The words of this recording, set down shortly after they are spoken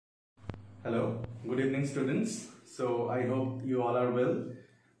Good evening, students. So I hope you all are well.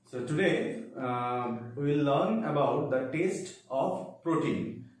 So today we will learn about the taste of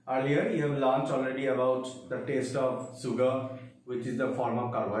protein. Earlier you have learned already about the taste of sugar, which is the form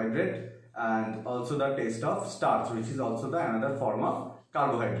of carbohydrate, and also the taste of starch, which is also the another form of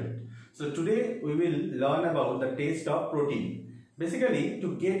carbohydrate. So today we will learn about the taste of protein. Basically,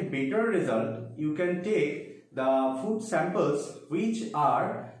 to get better result, you can take the food samples which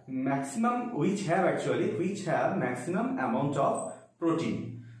have maximum amount of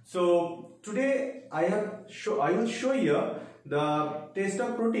protein. So today I will show you the taste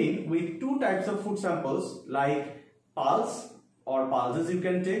of protein with two types of food samples, like pulse or pulses. You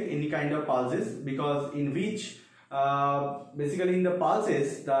can take any kind of pulses, because in which basically in the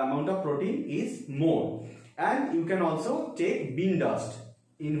pulses the amount of protein is more, and you can also take bean dust,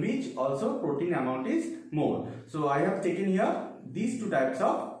 in which also protein amount is more. So I have taken here these two types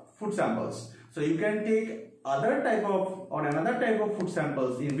of food samples. So you can take another type of food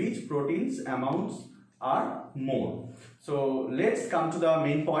samples in which proteins amounts are more. So let's come to the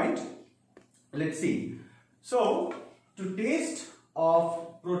main point. Let's see. So to taste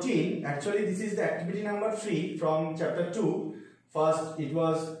of protein, actually this is the activity number 3 from chapter 2. First it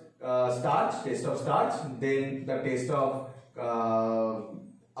was starch, taste of starch, then the taste of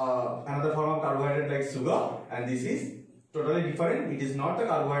another form of carbohydrate like sugar, and this is totally different. It is not the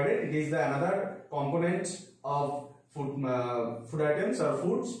carbohydrate, it is the another component of food items or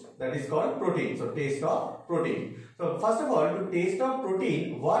foods, that is called protein. So taste of protein. So first of all, to taste of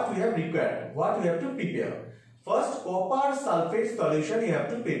protein, what we have required, what we have to prepare. First, copper sulfate solution you have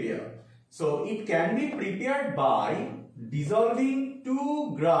to prepare. So it can be prepared by dissolving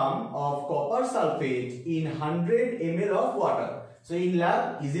 2 gram of copper sulfate in 100 ml of water. So in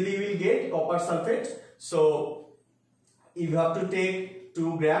lab easily you will get copper sulfate. So you have to take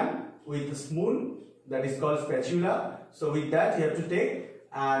 2 gram with a spoon, that is called spatula. So with that you have to take,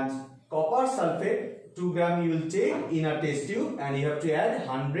 and copper sulfate 2 gram you will take in a test tube, and you have to add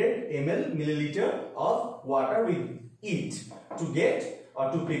 100 milliliter of water with it to get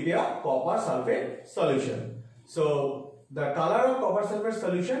or to prepare copper sulfate solution. So the color of copper sulfate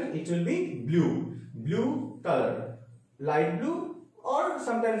solution, it will be blue color, light blue, or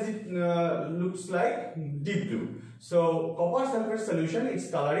sometimes it looks like deep blue. So copper sulfate solution,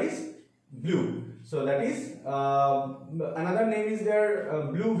 its color is blue. So that is another name is there,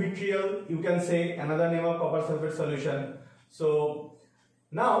 blue vitriol, you can say, another name of copper sulfate solution. So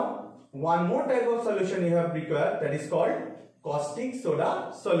now one more type of solution you have required, that is called caustic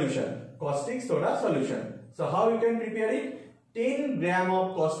soda solution. Caustic soda solution. So how you can prepare it? 10 gram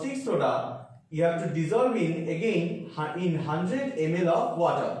of caustic soda you have to dissolve in again in 100 ml of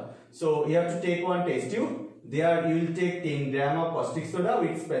water. So you have to take one test tube. There you will take 10 gram of caustic soda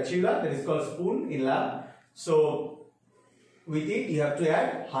with spatula, that is called spoon in lab. So with it you have to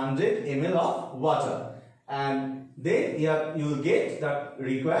add 100 ml of water, and then you will get the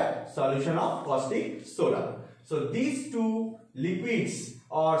required solution of caustic soda. So these two liquids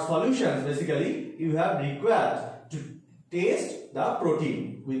or solutions basically you have required to taste the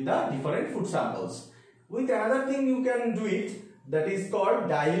protein with the different food samples. With another thing you can do it, that is called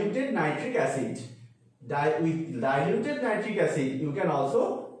diluted nitric acid. With diluted nitric acid you can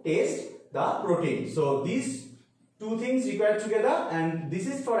also taste the protein. So these two things required together, and this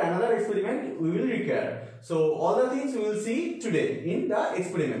is for another experiment we will require. So all the things we will see today in the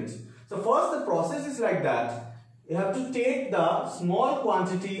experiment. So first the process is like that. You have to take the small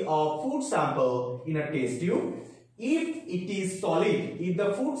quantity of food sample in a test tube. If it is solid, if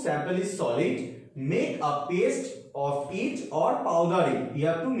the food sample is solid, make a paste of it or powder it. You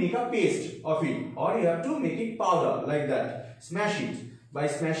have to make a paste of it, or you have to make it powder like that. Smash it. By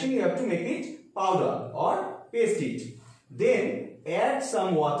smashing you have to make it powder or paste it. Then add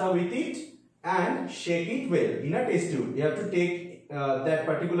some water with it and shake it well in a test tube. You have to take that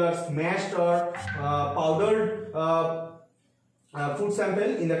particular smashed or powdered food sample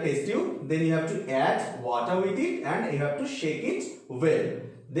in the test tube. Then you have to add water with it and you have to shake it well.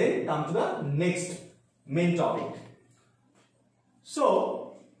 Then come to the next main topic.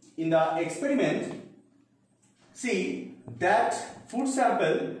 So in the experiment, see that food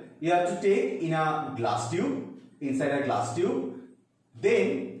sample you have to take in a glass tube, inside a glass tube.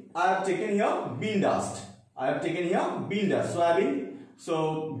 Then I have taken here bean dust. Soybean.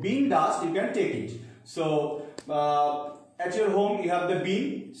 So bean dust you can take it. So at your home you have the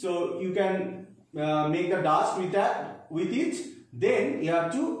bean, so you can make the dust with it. Then you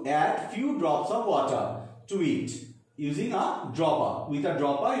have to add few drops of water to it using a dropper. With a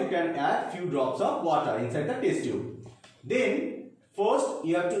dropper you can add few drops of water inside the test tube. Then First,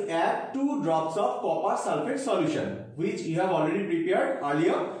 you have to add 2 drops of copper sulfate solution, which you have already prepared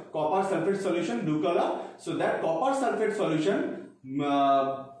earlier. Copper sulfate solution, blue color. So that copper sulfate solution, you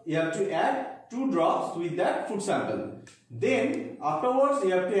have to add 2 drops with that food sample. Then afterwards,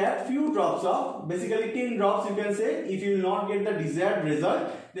 you have to add few drops of, basically 10 drops you can say. If you will not get the desired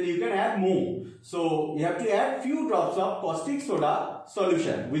result, then you can add more. So you have to add few drops of caustic soda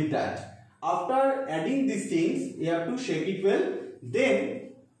solution with that. After adding these things, you have to shake it well.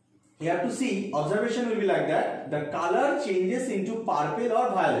 Then you have to see, observation will be like that, the color changes into purple or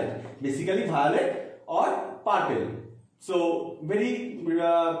violet, basically violet or purple. So very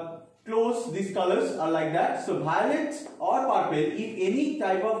close, these colors are like that. So violet or purple, if any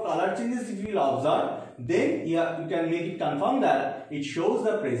type of color changes if you will observe, then you can make it confirm that it shows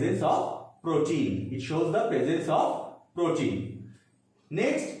the presence of protein. It shows the presence of protein.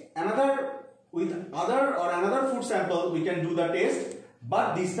 Next, another food sample we can do the test,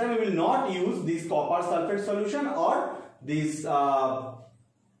 but this time we will not use this copper sulfate solution or this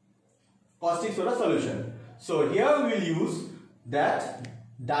caustic soda solution. So here we will use that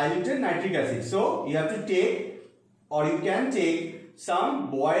diluted nitric acid. So you have to take, or you can take some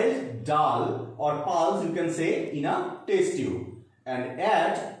boiled dal or pulse you can say in a test tube and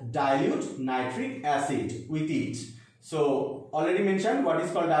add dilute nitric acid with it. So already mentioned what is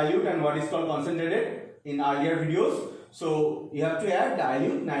called dilute and what is called concentrated in earlier videos. So you have to add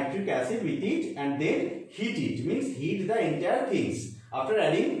dilute nitric acid with it and then heat it, means heat the entire things after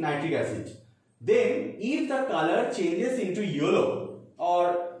adding nitric acid. Then if the color changes into yellow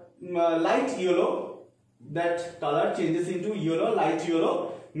or light yellow, that color changes into yellow, light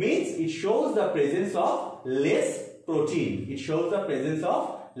yellow, means it shows the presence of less protein. It shows the presence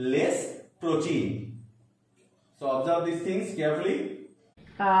of less protein. So observe these things carefully.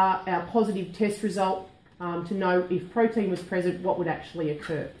 Our positive test result to know if protein was present, what would actually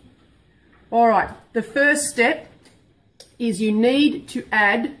occur. Alright, the first step is you need to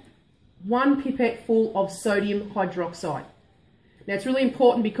add 1 pipette full of sodium hydroxide. Now it's really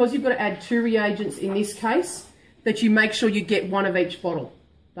important, because you've got to add 2 reagents in this case, that you make sure you get 1 of each bottle.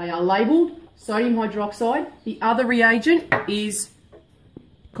 They are labelled sodium hydroxide. The other reagent is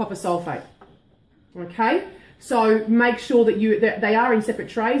copper sulfate. Okay? So make sure that they are in separate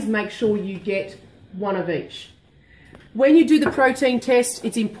trays. Make sure you get 1 of each. When you do the protein test,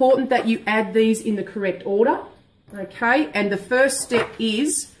 it's important that you add these in the correct order. Okay, and the first step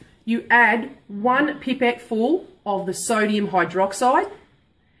is you add 1 pipette full of the sodium hydroxide.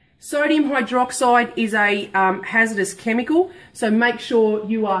 Sodium hydroxide is a hazardous chemical, so make sure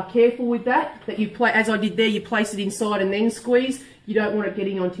you are careful with that. That you as I did there, you place it inside and then squeeze. You don't want it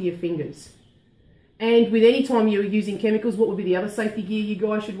getting onto your fingers. And with any time you're using chemicals, what would be the other safety gear you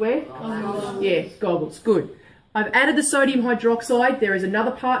guys should wear? Goggles. Yeah, goggles, good. I've added the sodium hydroxide. There is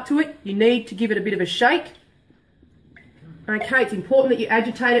another part to it. You need to give it a bit of a shake. Okay, it's important that you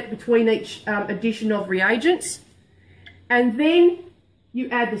agitate it between each addition of reagents. And then you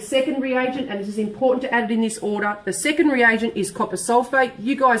add the second reagent, and this is important to add it in this order. The second reagent is copper sulfate.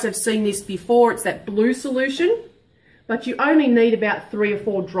 You guys have seen this before. It's that blue solution, but you only need about 3 or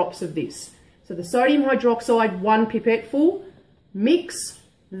 4 drops of this. So the sodium hydroxide, 1 pipette full, mix,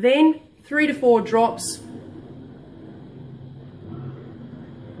 then 3 to 4 drops. I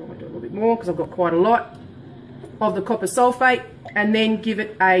might do a little bit more because I've got quite a lot of the copper sulfate, and then give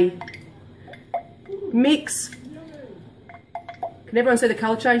it a mix. Can everyone see the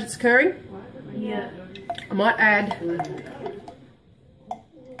colour change that's occurring? Yeah. I might add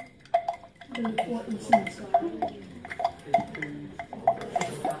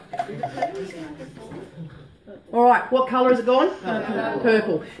Alright, what colour has it gone? Purple.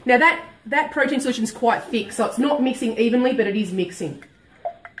 Purple. Now that protein solution is quite thick, so it's not mixing evenly, but it is mixing.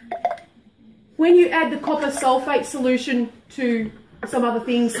 When you add the copper sulfate solution to some other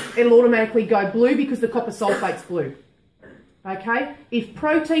things, it'll automatically go blue because the copper sulfate's blue. Okay? If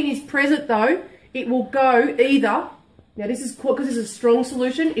protein is present though, it will go either, now this is because this is a strong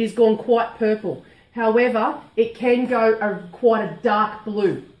solution, it has gone quite purple. However, it can go quite a dark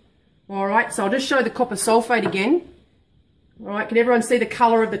blue. Alright, so I'll just show the copper sulfate again. Alright, can everyone see the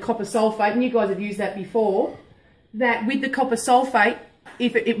colour of the copper sulfate? And you guys have used that before. That with the copper sulfate,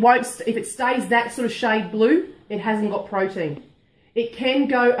 if it stays that sort of shade blue, it hasn't got protein. It can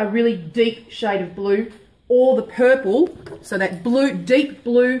go a really deep shade of blue, or the purple, so that blue, deep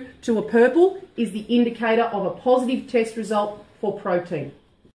blue to a purple is the indicator of a positive test result for protein.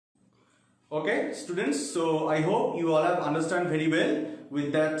 Okay students, so I hope you all have understand very well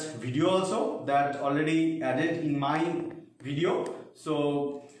with that video also that already added in my video.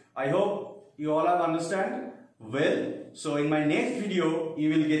 So I hope you all have understand well So in my next video, you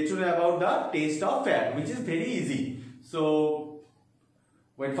will get to know about the taste of fat, which is very easy. So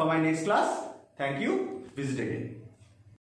wait for my next class. Thank you. Visit again.